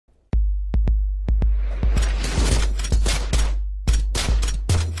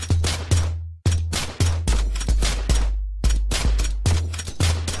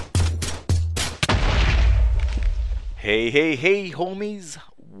Hey, homies,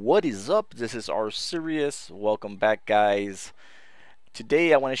 what is up? This is R Serious. Welcome back, guys.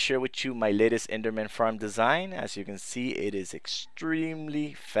 Today, I want to share with you my latest Enderman farm design. As you can see, it is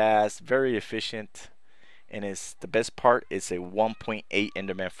extremely fast, very efficient, and it's the best part. It's a 1.8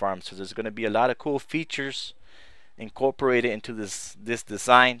 Enderman farm, so there's going to be a lot of cool features incorporated into this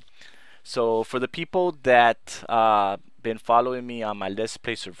design. So, for the people that been following me on my Let's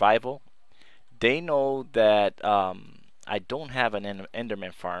Play Survival, they know that I don't have an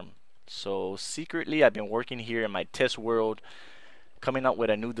Enderman farm. So secretly, I've been working here in my test world, coming up with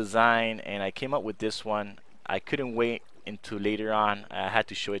a new design, and I came up with this one. I couldn't wait until later on. I had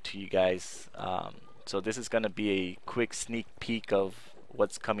to show it to you guys. So this is gonna be a quick sneak peek of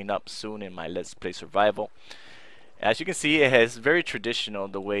what's coming up soon in my Let's Play Survival. As you can see, it has very traditional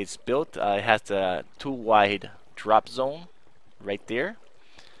the way it's built. It has the two wide drop zone right there.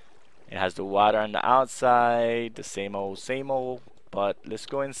 It has the water on the outside, the same old, but let's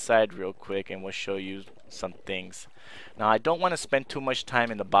go inside real quick and we'll show you some things. Now, I don't want to spend too much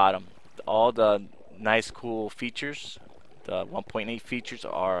time in the bottom. All the nice cool features, the 1.8 features,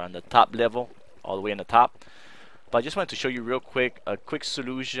 are on the top level, all the way on the top. But I just wanted to show you real quick a quick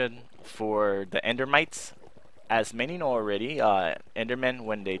solution for the Endermites. As many know already, Endermen,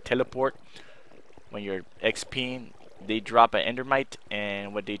 when they teleport, when you're XPing, they drop an endermite,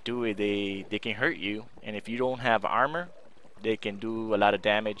 and what they do is they can hurt you, and if you don't have armor, they can do a lot of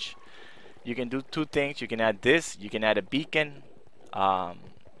damage. You can do two things. You can add this, you can add a beacon,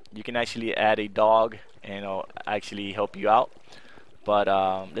 you can actually add a dog, and it'll actually help you out. But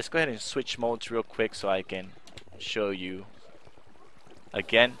let's go ahead and switch modes real quick so I can show you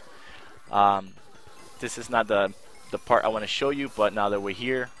again. This is not the part I want to show you, but now that we're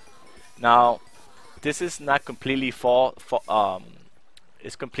here, now this is not completely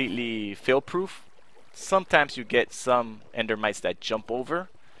it's completely fail-proof. Sometimes you get some endermites that jump over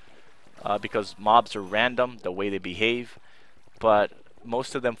because mobs are random the way they behave, but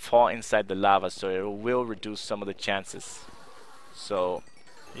most of them fall inside the lava, so it will reduce some of the chances. So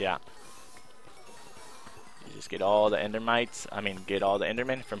yeah, you just get all the get all the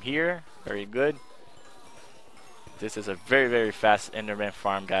endermen from here. Very good. This is a very fast enderman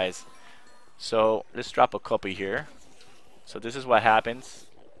farm, guys. So let's drop a couple here. So this is what happens.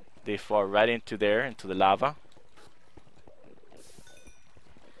 They fall right into the lava.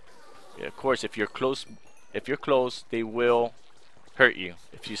 Yeah, of course, if you're close, they will hurt you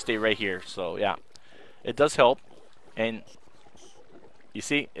if you stay right here. So yeah, it does help. And you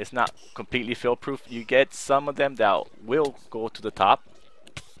see, it's not completely fail-proof. You get some of them that will go to the top.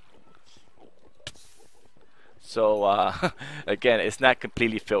 So again, it's not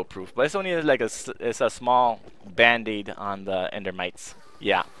completely fail-proof, but it's only like it's a small band-aid on the endermites.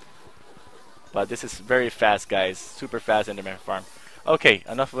 Yeah, but this is very fast, guys. Super fast enderman farm. Okay,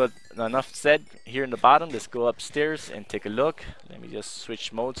 enough said here in the bottom. Let's go upstairs and take a look. Let me just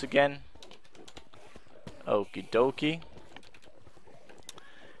switch modes again. Okie dokie.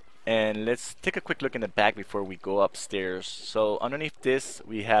 And let's take a quick look in the back before we go upstairs. So underneath this,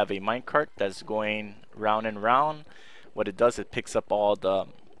 we have a minecart that's going round and round. What it does, it picks up all the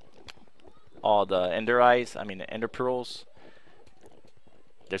ender eyes, the ender pearls.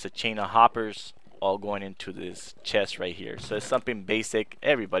 There's a chain of hoppers all going into this chest right here. So it's something basic.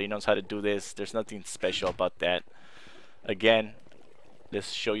 Everybody knows how to do this. There's nothing special about that. Again,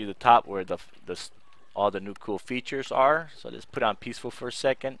 let's show you the top where all the new cool features are. So let's put on peaceful for a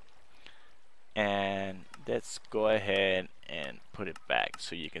second. And let's go ahead and put it back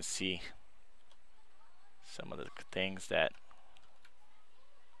so you can see some of the things that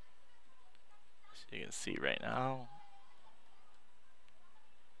you can see right now.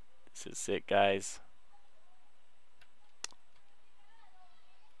 This is it, guys.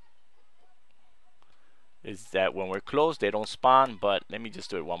 Is that when we're close, they don't spawn, but let me just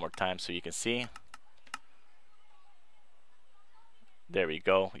do it one more time so you can see. There we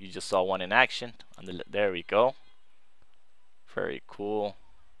go. You just saw one in action. There we go. Very cool.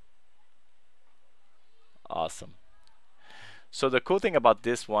 Awesome. So the cool thing about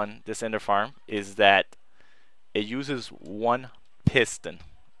this ender farm, is that it uses one piston.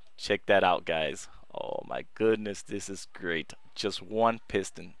 Check that out, guys. Oh my goodness, this is great. Just one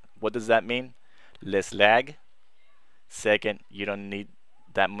piston. What does that mean? Less lag. Second, you don't need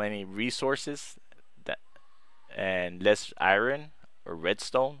that many resources, and less iron or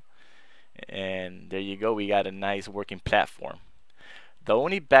redstone. And there you go, we got a nice working platform. The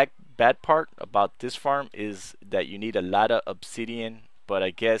only bad part about this farm is that you need a lot of obsidian, but I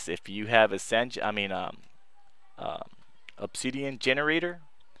guess if you have a obsidian generator,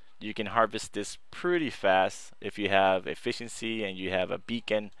 you can harvest this pretty fast if you have efficiency and you have a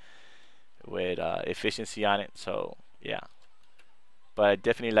beacon with efficiency on it. So yeah, but I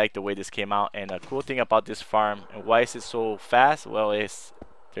definitely like the way this came out. And a cool thing about this farm, and why is it so fast? Well,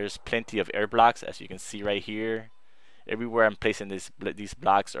 there's plenty of air blocks, as you can see right here. Everywhere I'm placing these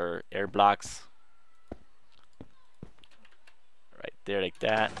blocks are air blocks, right there, like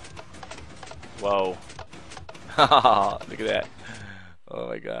that. Whoa. Look at that. Oh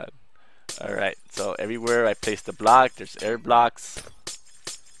my god. Alright, so everywhere I place the block, there's air blocks.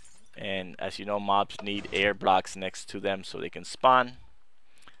 And as you know, mobs need air blocks next to them so they can spawn.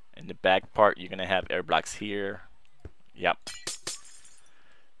 In the back part, you're gonna have air blocks here. Yep.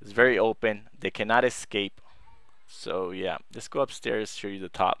 It's very open. They cannot escape. So yeah, let's go upstairs, show you the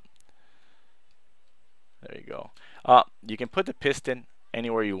top. There you go. You can put the piston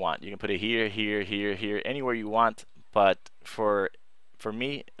anywhere you want. You can put it here, here, here, here, anywhere you want. But for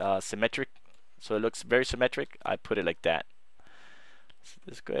me, symmetric, so it looks very symmetric, I put it like that. So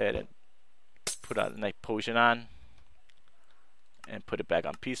let's go ahead and put a nice potion on and put it back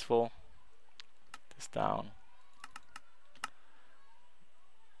on peaceful. This down.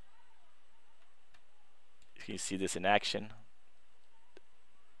 You can see this in action.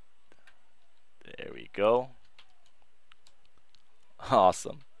 There we go.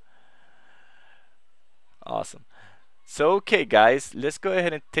 Awesome. Awesome. So okay guys, let's go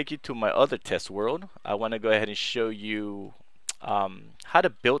ahead and take you to my other test world. I want to go ahead and show you how to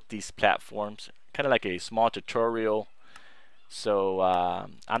build these platforms, kind of like a small tutorial. So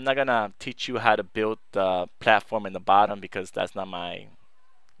I'm not gonna teach you how to build the platform in the bottom because that's not my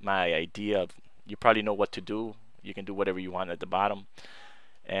idea. You probably know what to do. You can do whatever you want at the bottom,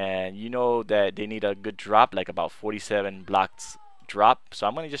 and you know that they need a good drop, like about 47 blocks drop. So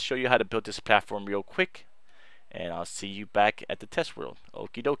I'm gonna just show you how to build this platform real quick, and I'll see you back at the test world.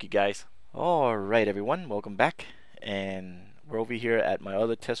 Okie dokie guys. Alright everyone, welcome back, and we're over here at my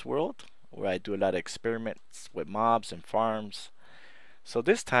other test world where I do a lot of experiments with mobs and farms. So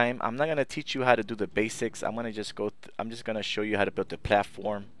this time I'm not gonna teach you how to do the basics. I'm just gonna show you how to build the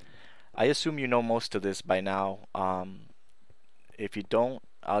platform. I assume you know most of this by now. If you don't,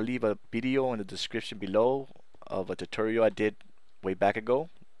 I'll leave a video in the description below of a tutorial I did way back ago,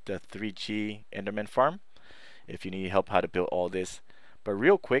 the 3G Enderman farm, if you need help how to build all this. But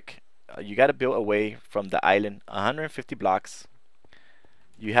real quick, you got to build away from the island 150 blocks.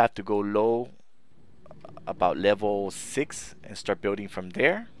 You have to go low about level 6 and start building from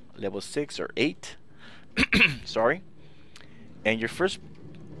there, level 6 or 8. Sorry. And your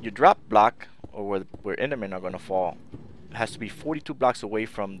drop block, or where Endermen are going to fall, has to be 42 blocks away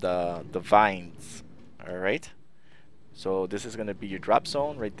from the vines. Alright, so this is going to be your drop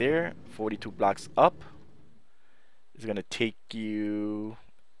zone right there, 42 blocks up. It's going to take you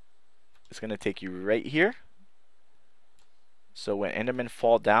right here. So when Endermen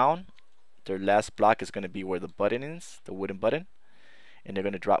fall down, their last block is going to be where the button is, the wooden button, and they're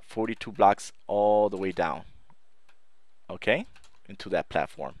going to drop 42 blocks all the way down, okay, into that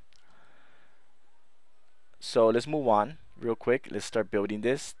platform. So let's move on real quick. Let's start building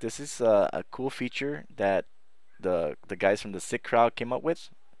this. This is a cool feature that the guys from the Sick Crowd came up with,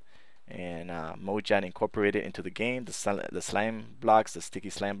 and Mojang incorporated into the game. The slime blocks, the sticky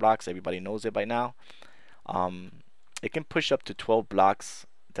slime blocks, everybody knows it by now. It can push up to 12 blocks.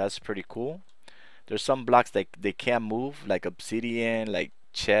 That's pretty cool. There's some blocks that they can't move, like obsidian, like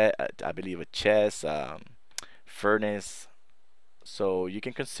I believe a chest, furnace. So you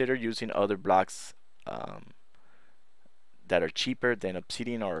can consider using other blocks that are cheaper than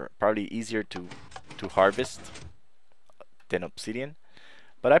obsidian, or probably easier to harvest than obsidian.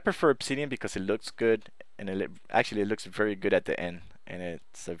 But I prefer obsidian because it looks good, and actually it looks very good at the end, and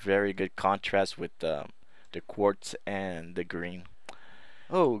it's a very good contrast with the quartz and the green.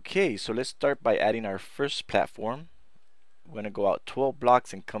 Okay, so let's start by adding our first platform. We're gonna go out 12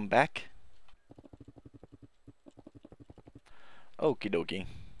 blocks and come back. Okie dokie.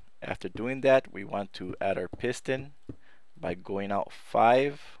 After doing that, we want to add our piston by going out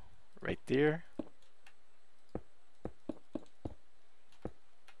 5 right there.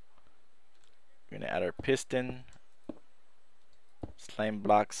 We're gonna add our piston, slime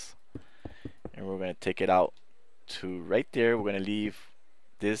blocks, and we're gonna take it out to right there. We're gonna leave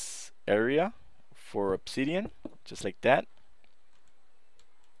this area for obsidian, just like that.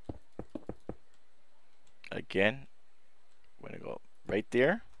 Again, we're gonna go right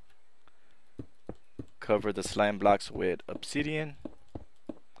there, cover the slime blocks with obsidian,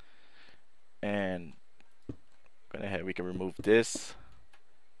 and we can remove this,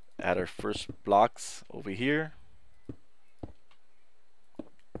 add our first blocks over here,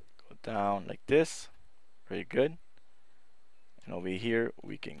 down like this. Very good. And over here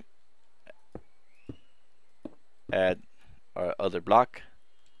we can add our other block,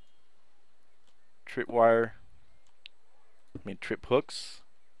 trip trip hooks,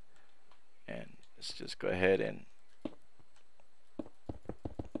 and let's just go ahead and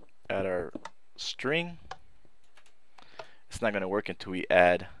add our string. It's not going to work until we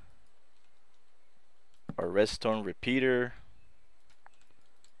add our redstone repeater,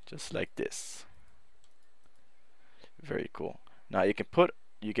 just like this. Very cool. Now you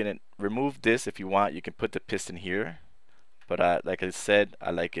can remove this if you want. You can put the piston here, but like I said,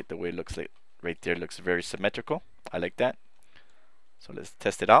 I like it the way it looks. Like right there, looks very symmetrical. I like that. So let's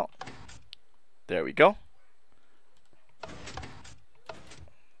test it out. There we go.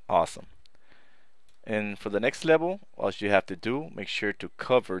 Awesome. And for the next level, all you have to do, make sure to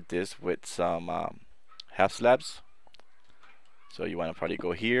cover this with some half slabs. So you want to probably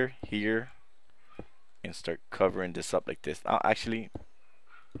go here, here, and start covering this up like this. Actually,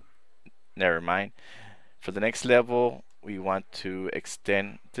 never mind. For the next level, we want to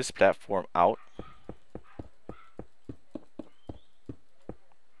extend this platform out,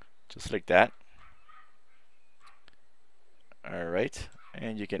 just like that. Alright,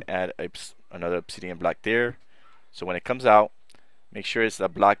 and you can add another obsidian block there. So when it comes out, make sure it's a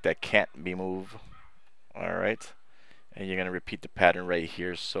block that can't be moved. Alright, and you're going to repeat the pattern right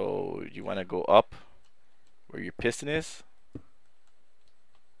here. So you want to go up where your piston is.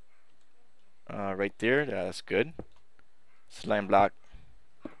 Right there, that's good. Slime block.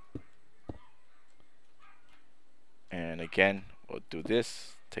 And again, we'll do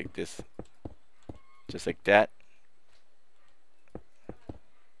this. Take this just like that.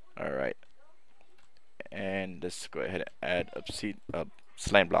 Alright. And let's go ahead and add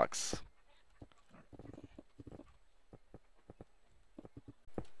slime blocks.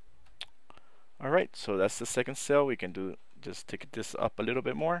 Alright, so that's the second cell. We can just take this up a little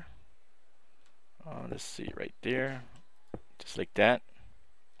bit more. Let's see, right there, just like that.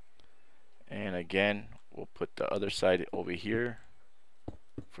 And again, we'll put the other side over here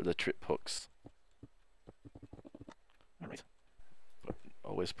for the trip hooks. Alright.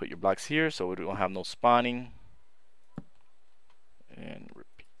 Always put your blocks here so we don't have no spawning. And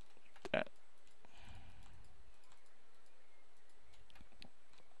repeat that.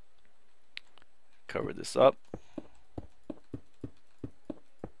 Cover this up.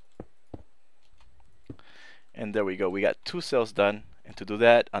 And there we go. We got 2 cells done. And to do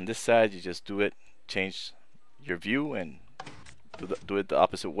that, on this side, you just do it, change your view, and do it the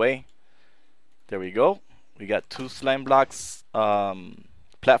opposite way. There we go. We got 2 slime blocks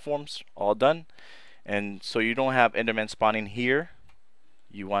platforms all done. And so you don't have Enderman spawning here.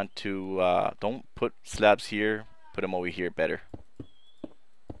 You want to don't put slabs here. Put them over here better.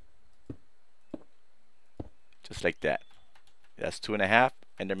 Just like that. That's 2.5.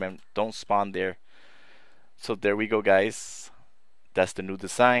 Enderman don't spawn there. So there we go, guys. That's the new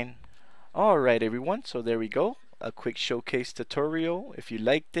design. Alright, everyone, so there we go. A quick showcase tutorial. If you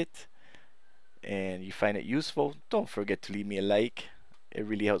liked it and you find it useful, don't forget to leave me a like. It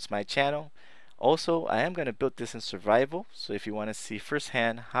really helps my channel. Also, I am going to build this in survival, so if you want to see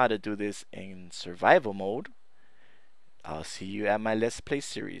firsthand how to do this in survival mode, I'll see you at my Let's Play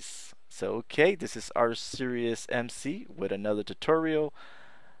series. So okay, this is our Serious MC with another tutorial.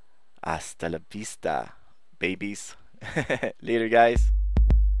 Hasta la vista, babies. Later, guys.